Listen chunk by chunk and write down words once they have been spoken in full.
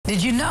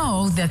Did you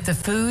know that the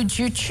foods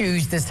you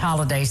choose this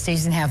holiday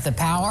season have the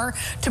power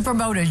to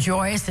promote a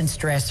joyous and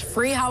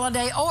stress-free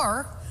holiday,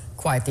 or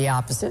quite the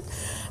opposite?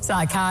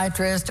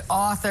 Psychiatrist,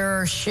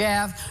 author,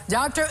 chef,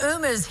 Dr.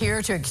 Uma is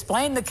here to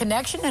explain the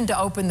connection and to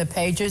open the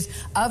pages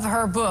of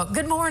her book.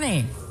 Good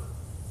morning.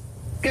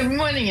 Good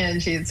morning,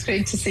 Angie. It's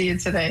great to see you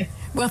today.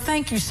 Well,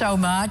 thank you so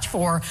much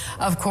for,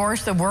 of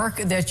course, the work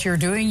that you're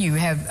doing. You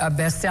have a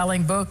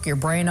best-selling book, Your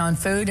Brain on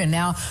Food, and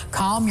now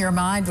Calm Your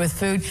Mind with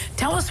Food.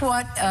 Tell us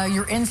what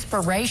your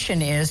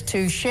inspiration is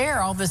to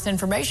share all this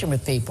information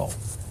with people.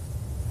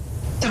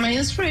 So my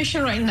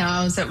inspiration right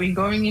now is that we're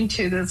going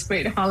into this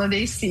great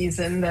holiday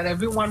season that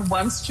everyone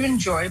wants to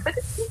enjoy, but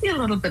it can be a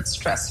little bit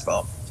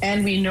stressful.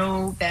 And we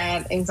know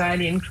that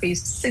anxiety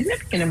increased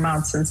significant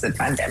amounts since the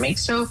pandemic.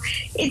 So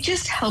it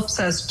just helps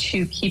us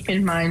to keep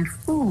in mind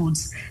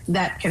foods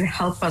that can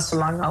help us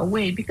along our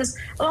way, because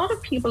a lot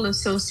of people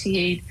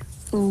associate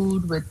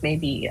food with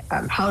maybe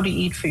how to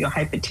eat for your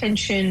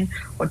hypertension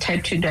or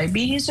type 2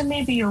 diabetes or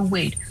maybe your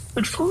weight.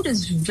 But food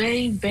is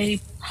very, very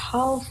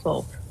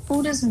powerful.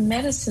 Food is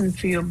medicine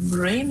for your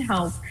brain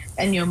health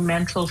and your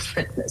mental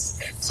fitness.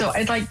 So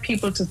I'd like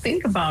people to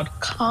think about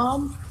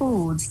calm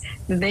foods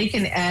that they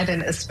can add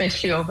in,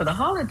 especially over the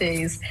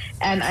holidays.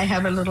 And I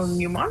have a little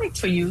mnemonic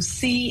for you,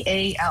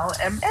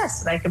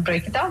 CALMS, and I can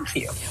break it down for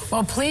you.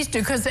 Well, please do,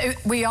 because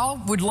we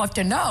all would love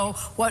to know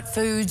what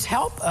foods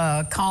help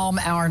calm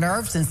our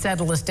nerves and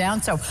settle us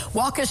down. So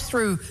walk us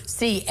through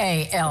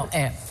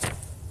CALM.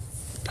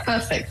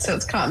 Perfect. So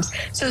it comes.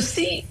 So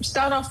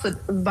start off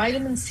with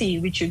vitamin C,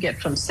 which you get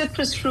from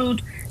citrus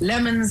fruit,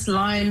 lemons,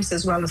 limes,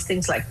 as well as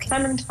things like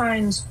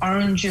clementines,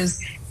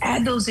 oranges.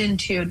 Add those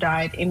into your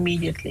diet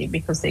immediately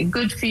because they're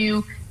good for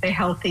you, they're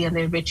healthy, and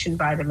they're rich in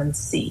vitamin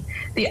C.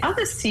 The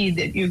other C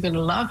that you're going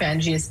to love,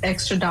 Angie, is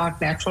extra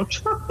dark natural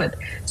chocolate.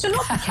 So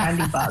not the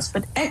candy bars,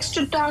 but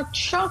extra dark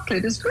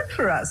chocolate is good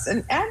for us.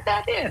 And add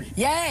that in.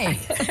 Yay.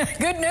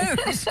 Good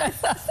news.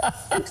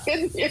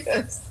 Good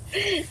news.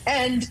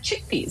 And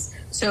chickpeas.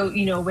 So,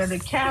 whether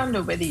canned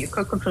or whether you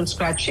cook them from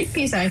scratch,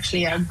 chickpeas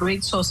actually are a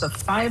great source of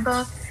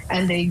fiber,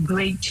 and they're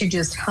great to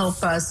just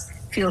help us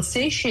feel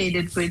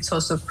satiated, great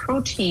source of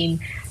protein,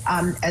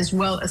 as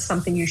well as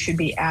something you should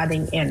be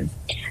adding in.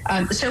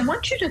 So I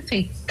want you to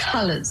think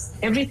colors.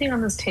 Everything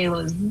on this table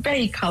is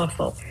very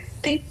colorful.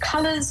 Think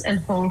colors and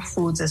whole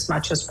foods as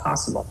much as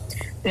possible.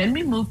 Then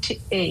we move to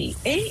A.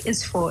 A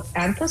is for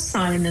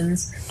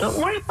anthocyanins. Don't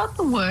worry about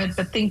the word,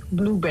 but think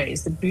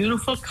blueberries. The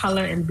beautiful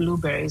color in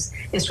blueberries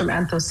is from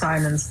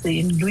anthocyanins, the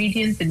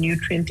ingredient, the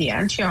nutrient, the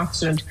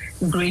antioxidant,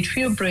 great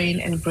for your brain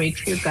and great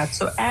for your gut.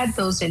 So add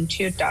those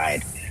into your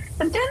diet.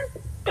 And then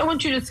I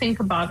want you to think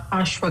about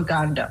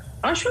ashwagandha.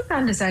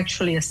 Ashwagandha is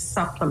actually a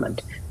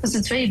supplement because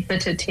it's very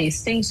bitter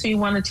tasting, so you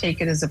want to take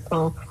it as a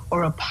pill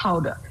or a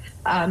powder.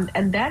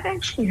 And that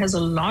actually has a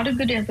lot of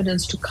good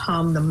evidence to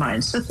calm the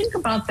mind. So think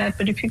about that.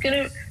 But if you're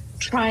going to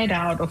try it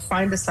out or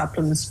find a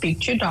supplement,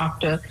 speak to your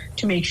doctor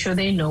to make sure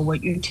they know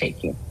what you're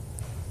taking.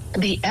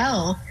 The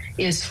L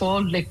is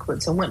for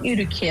liquids. I want you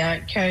to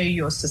carry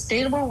your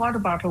sustainable water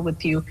bottle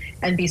with you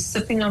and be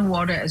sipping on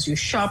water as you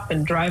shop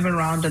and drive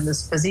around in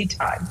this busy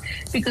time,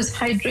 because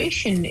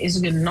hydration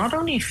is going to not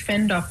only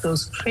fend off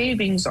those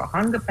cravings or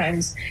hunger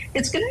pangs,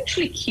 it's going to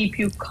actually keep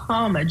you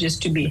calmer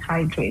just to be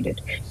hydrated.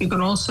 You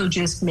can also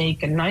just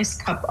make a nice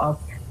cup of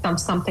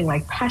something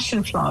like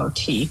passion flower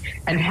tea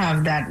and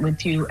have that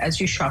with you as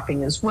you're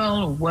shopping as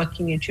well, or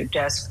working at your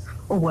desk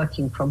or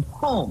working from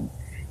home.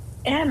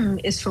 M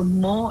is for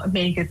more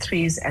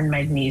omega-3s and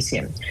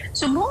magnesium.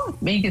 So more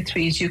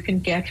omega-3s you can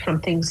get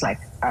from things like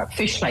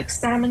fish like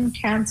salmon,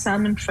 canned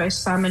salmon, fresh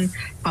salmon,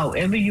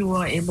 however you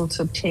are able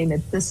to obtain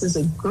it. This is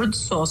a good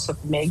source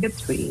of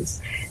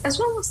omega-3s, as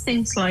well as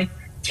things like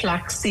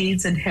flax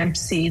seeds and hemp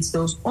seeds.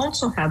 Those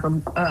also have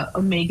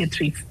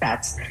omega-3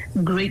 fats,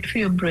 great for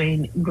your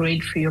brain,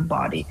 great for your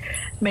body.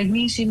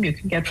 Magnesium you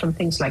can get from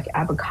things like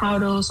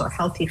avocados or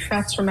healthy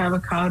fats from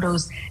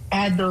avocados.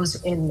 Add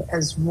those in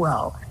as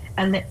well.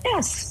 And the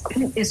S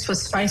is for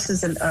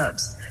spices and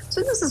herbs.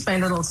 So this is my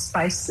little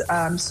spice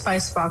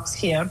box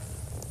here.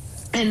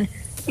 And,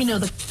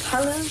 the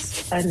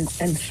colors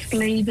and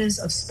flavors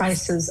of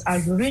spices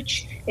are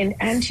rich in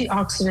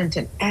antioxidant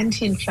and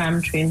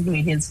anti-inflammatory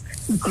ingredients,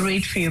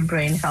 great for your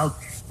brain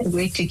health and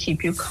great to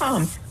keep you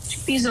calm.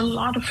 These are a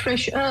lot of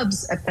fresh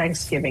herbs at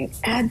Thanksgiving.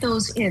 Add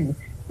those in.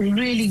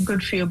 Really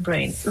good for your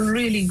brain,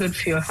 really good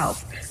for your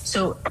health.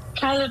 So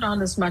pile it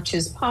on as much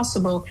as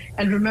possible.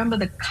 And remember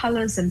the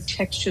colors and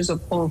textures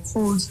of whole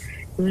foods.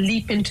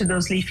 Leap into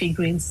those leafy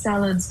green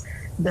salads.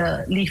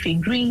 The leafy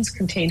greens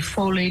contain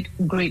folate,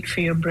 great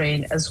for your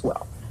brain as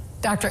well.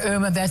 Dr.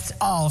 Uma, that's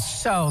all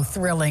so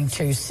thrilling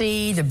to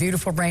see the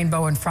beautiful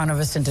rainbow in front of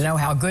us and to know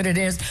how good it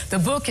is. The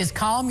book is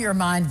Calm Your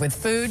Mind with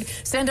Food.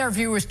 Send our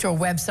viewers to a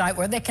website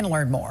where they can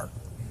learn more.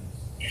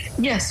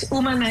 Yes,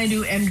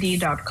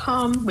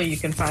 umanaidumd.com, where you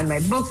can find my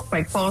book,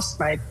 my course,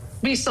 my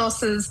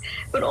resources,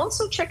 but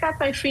also check out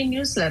my free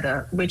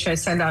newsletter, which I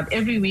send out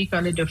every week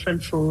on a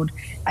different food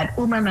at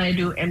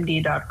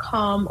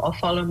umanaidumd.com, or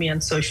follow me on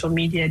social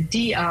media,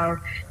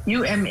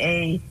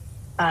 DRUMA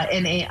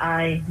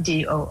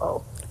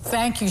NAIDOO.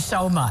 Thank you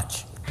so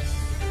much.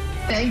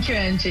 Thank you,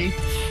 Angie.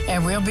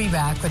 And we'll be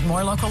back with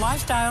more local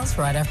lifestyles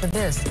right after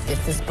this.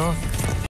 Get this book.